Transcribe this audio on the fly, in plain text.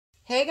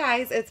Hey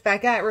guys, it's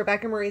Becca at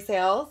Rebecca Marie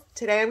Sales.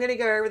 Today I'm going to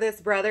go over this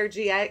Brother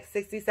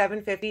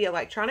GX-6750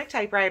 electronic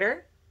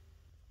typewriter.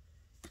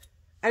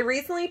 I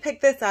recently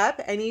picked this up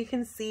and you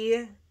can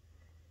see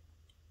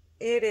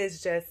it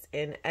is just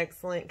in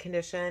excellent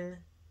condition.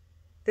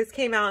 This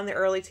came out in the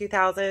early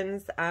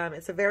 2000s.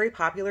 It's a very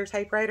popular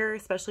typewriter,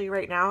 especially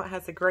right now. It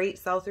has a great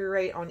sell-through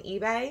rate on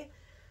eBay.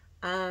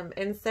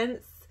 And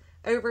since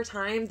over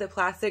time the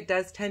plastic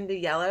does tend to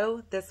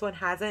yellow, this one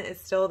hasn't.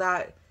 It's still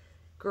that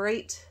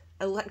great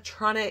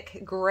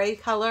electronic gray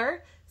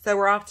color, so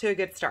we're off to a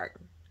good start.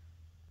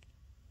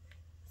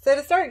 So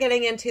to start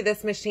getting into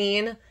this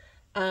machine,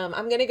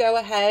 I'm going to go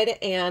ahead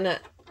and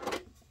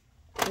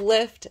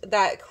lift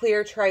that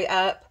clear tray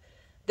up.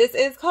 This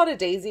is called a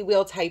daisy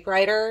wheel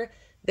typewriter.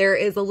 There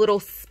is a little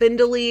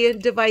spindly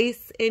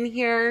device in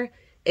here.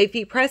 If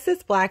you press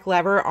this black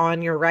lever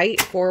on your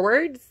right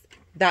forwards,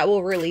 that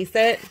will release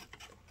it.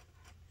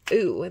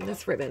 Ooh, and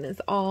this ribbon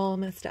is all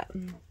messed up.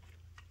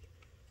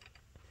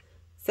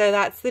 So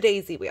that's the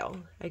daisy wheel.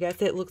 I guess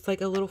it looks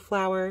like a little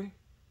flower.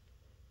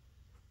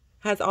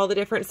 Has all the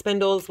different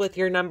spindles with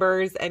your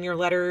numbers and your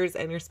letters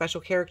and your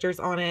special characters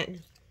on it.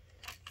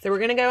 So we're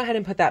going to go ahead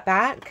and put that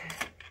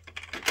back.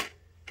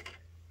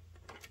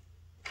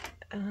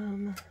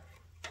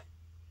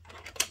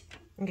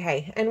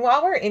 Okay, and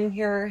while we're in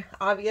here,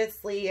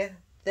 obviously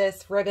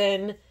this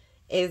ribbon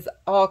is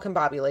all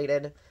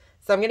combobulated.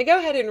 So I'm going to go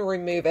ahead and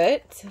remove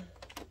it.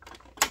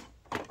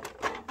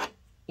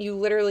 You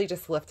literally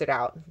just lift it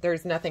out.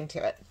 There's nothing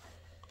to it.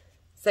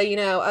 So, you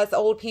know, us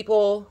old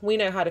people, we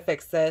know how to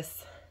fix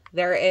this.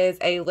 There is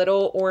a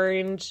little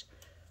orange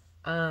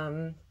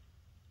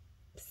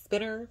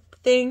spinner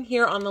thing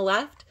here on the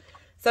left.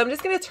 So I'm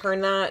just going to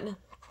turn that.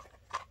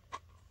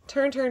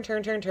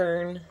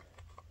 Turn.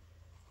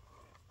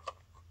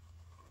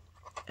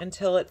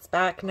 Until it's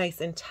back nice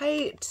and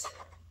tight.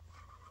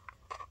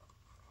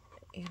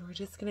 And we're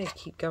just going to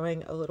keep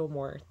going a little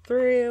more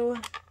through.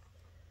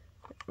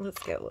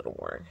 Let's get a little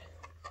more.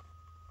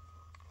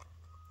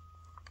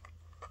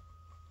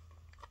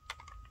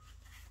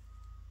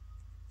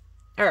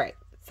 All right,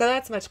 so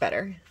that's much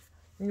better.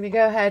 I'm going to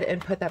go ahead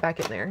and put that back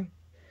in there.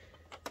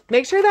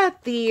 Make sure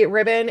that the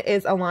ribbon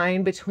is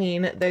aligned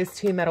between those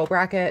two metal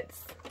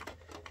brackets.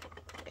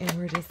 And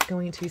we're just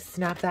going to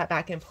snap that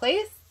back in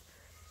place.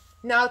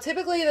 Now,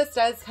 typically this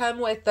does come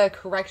with the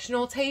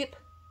correctional tape.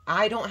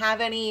 I don't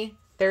have any.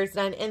 There's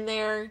none in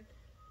there.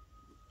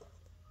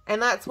 And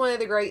that's one of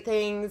the great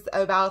things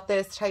about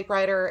this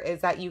typewriter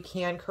is that you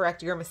can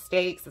correct your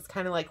mistakes. It's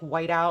kind of like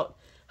whiteout.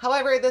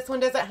 However, this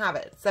one doesn't have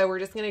it. So we're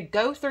just going to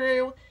go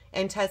through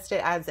and test it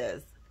as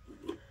is.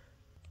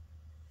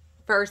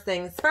 First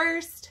things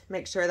first,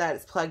 make sure that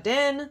it's plugged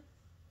in.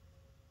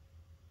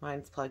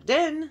 Mine's plugged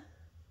in.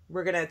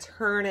 We're going to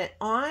turn it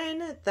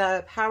on.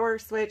 The power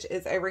switch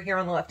is over here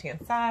on the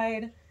left-hand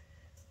side.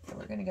 So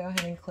we're going to go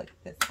ahead and click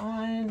this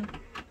on.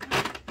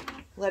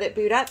 Let it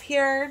boot up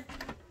here.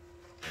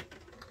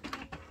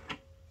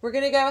 We're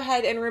going to go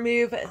ahead and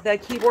remove the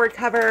keyboard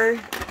cover.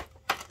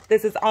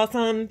 This is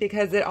awesome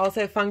because it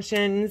also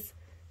functions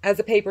as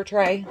a paper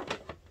tray.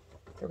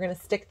 So we're going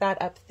to stick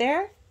that up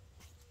there.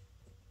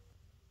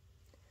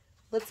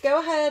 Let's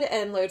go ahead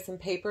and load some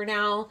paper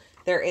now.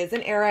 There is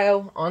an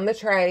arrow on the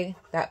tray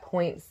that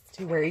points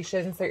to where you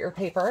should insert your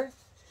paper.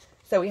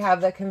 So we have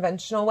the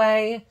conventional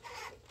way,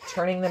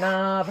 turning the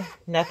knob,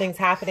 nothing's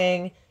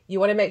happening.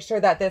 You want to make sure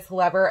that this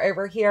lever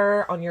over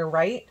here on your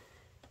right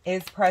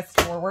is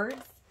pressed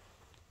forwards.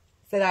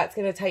 So that's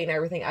going to tighten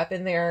everything up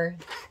in there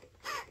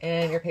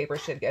and your paper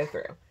should go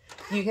through.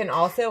 You can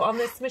also on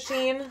this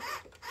machine,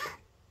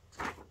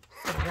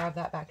 grab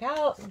that back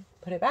out,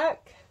 put it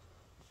back,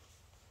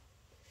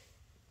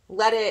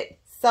 let it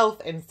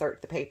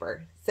self-insert the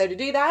paper. So to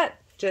do that,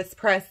 just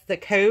press the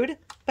code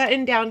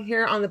button down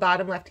here on the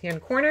bottom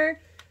left-hand corner,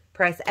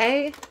 press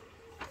A,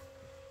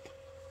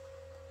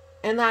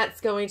 and that's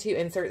going to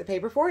insert the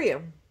paper for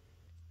you.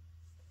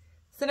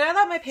 So now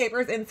that my paper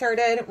is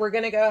inserted, we're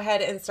going to go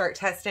ahead and start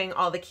testing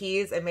all the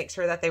keys and make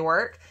sure that they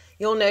work.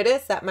 You'll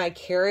notice that my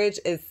carriage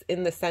is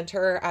in the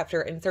center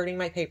after inserting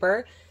my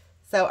paper.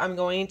 So I'm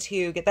going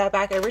to get that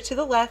back over to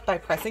the left by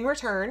pressing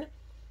return.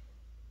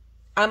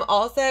 I'm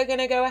also going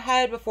to go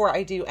ahead before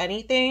I do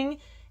anything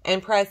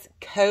and press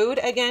code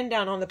again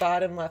down on the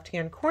bottom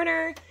left-hand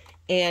corner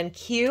and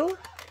Q.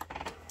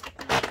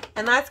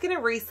 And that's going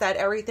to reset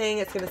everything.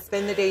 It's going to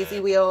spin the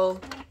daisy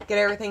wheel, get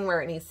everything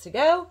where it needs to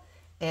go.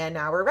 And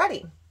now we're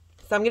ready.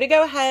 So I'm going to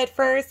go ahead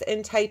first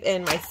and type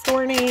in my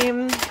store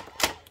name,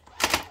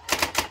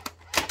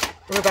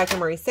 Rebecca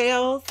Marie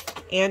Sales,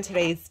 and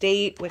today's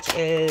date, which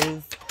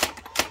is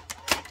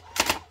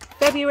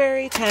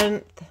February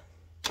 10th,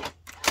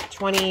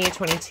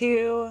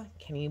 2022.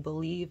 Can you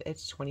believe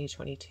it's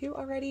 2022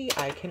 already?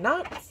 I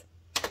cannot.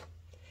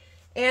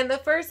 And the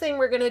first thing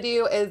we're going to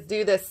do is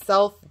do this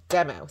self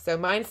demo. So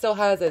mine still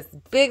has this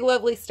big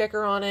lovely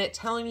sticker on it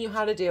telling you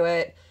how to do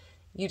it.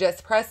 You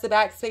just press the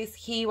backspace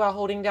key while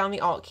holding down the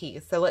Alt key.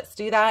 So let's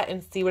do that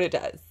and see what it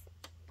does.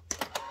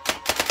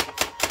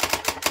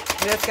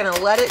 I'm just going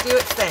to let it do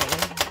its thing.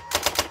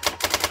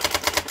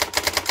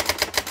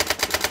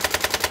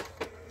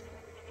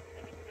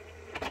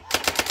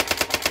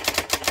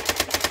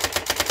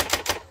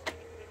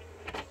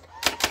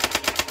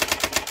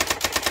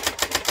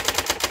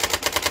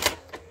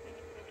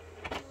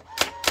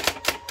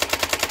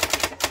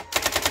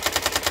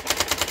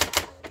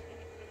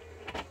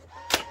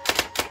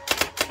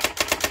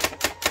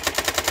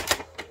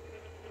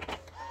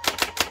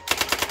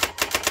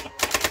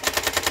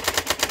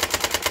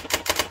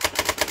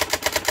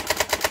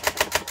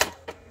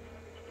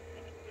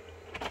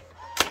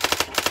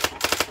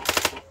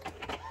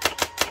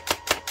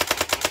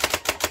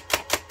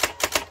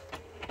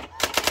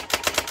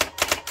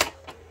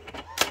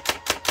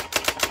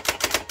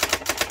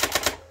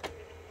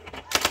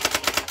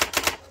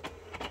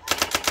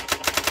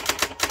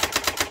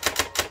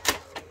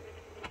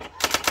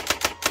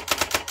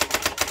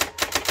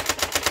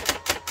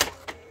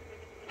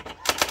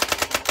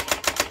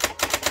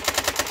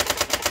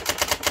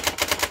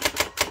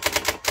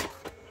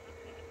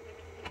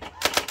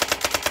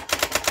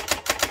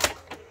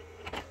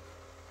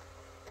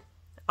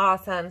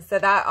 Awesome. So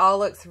that all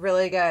looks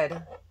really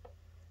good.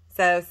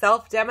 So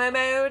self-demo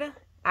mode,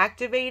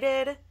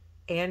 activated,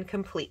 and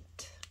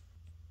complete.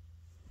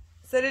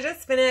 So to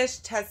just finish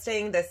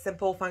testing the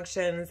simple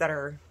functions that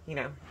are,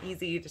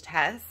 easy to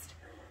test,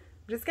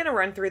 I'm just going to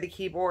run through the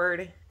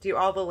keyboard, do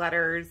all the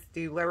letters,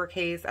 do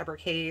lowercase,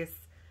 uppercase,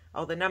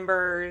 all the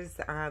numbers,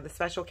 the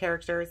special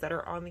characters that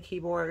are on the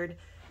keyboard.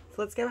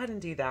 So let's go ahead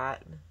and do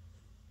that.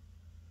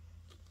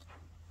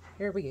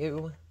 Here we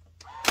go.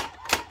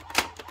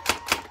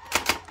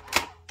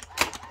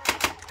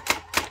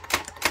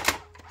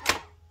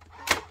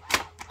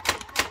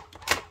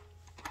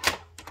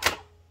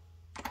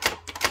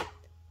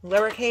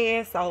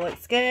 Lowercase, all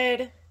looks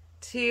good.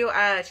 To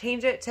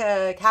change it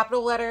to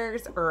capital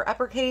letters or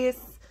uppercase,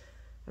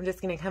 I'm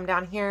just going to come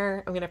down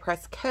here. I'm going to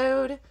press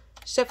code,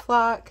 shift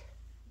lock.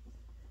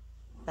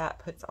 That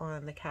puts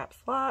on the caps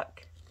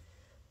lock.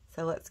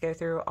 So let's go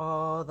through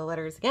all the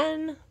letters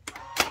again.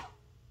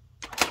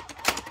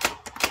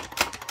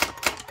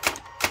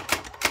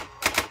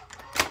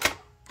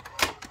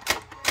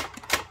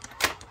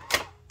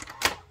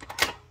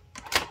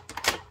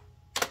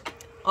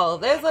 All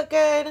of those look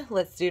good.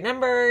 Let's do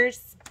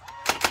numbers.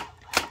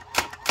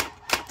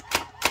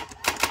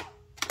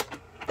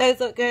 Those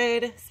look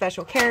good.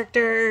 Special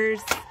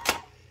characters.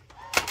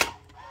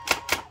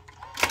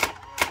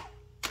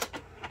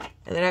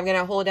 And then I'm going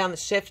to hold down the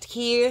shift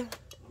key.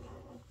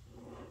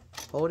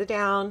 Hold it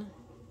down.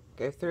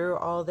 Go through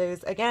all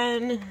those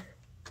again.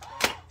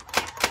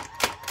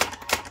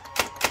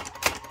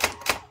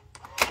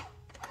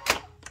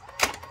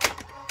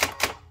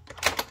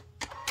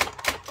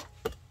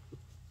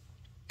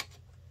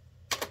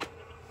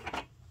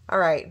 All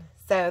right,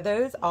 so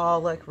those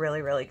all look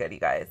really, really good, you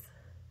guys.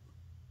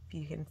 If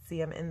you can see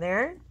them in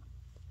there.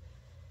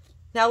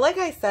 Now, like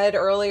I said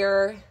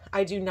earlier,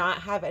 I do not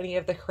have any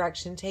of the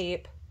correction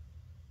tape,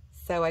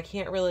 so I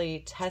can't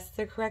really test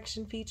the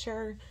correction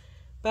feature,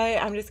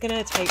 but I'm just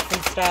gonna type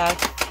some stuff,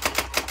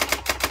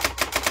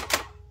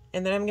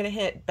 and then I'm gonna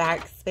hit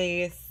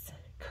backspace,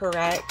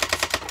 correct.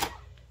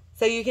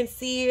 So you can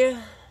see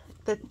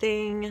the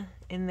thing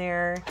in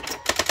there.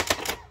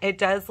 It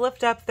does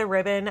lift up the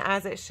ribbon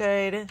as it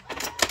should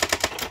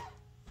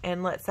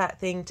and lets that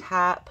thing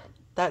tap.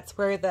 That's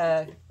where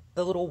the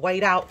little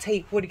whiteout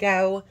tape would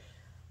go.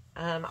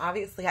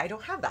 Obviously, I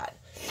don't have that.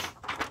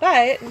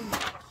 But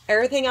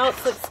everything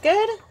else looks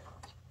good.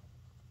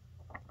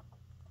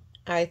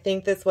 I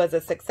think this was a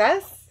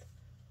success.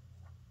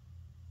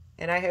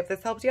 And I hope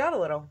this helped you out a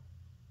little.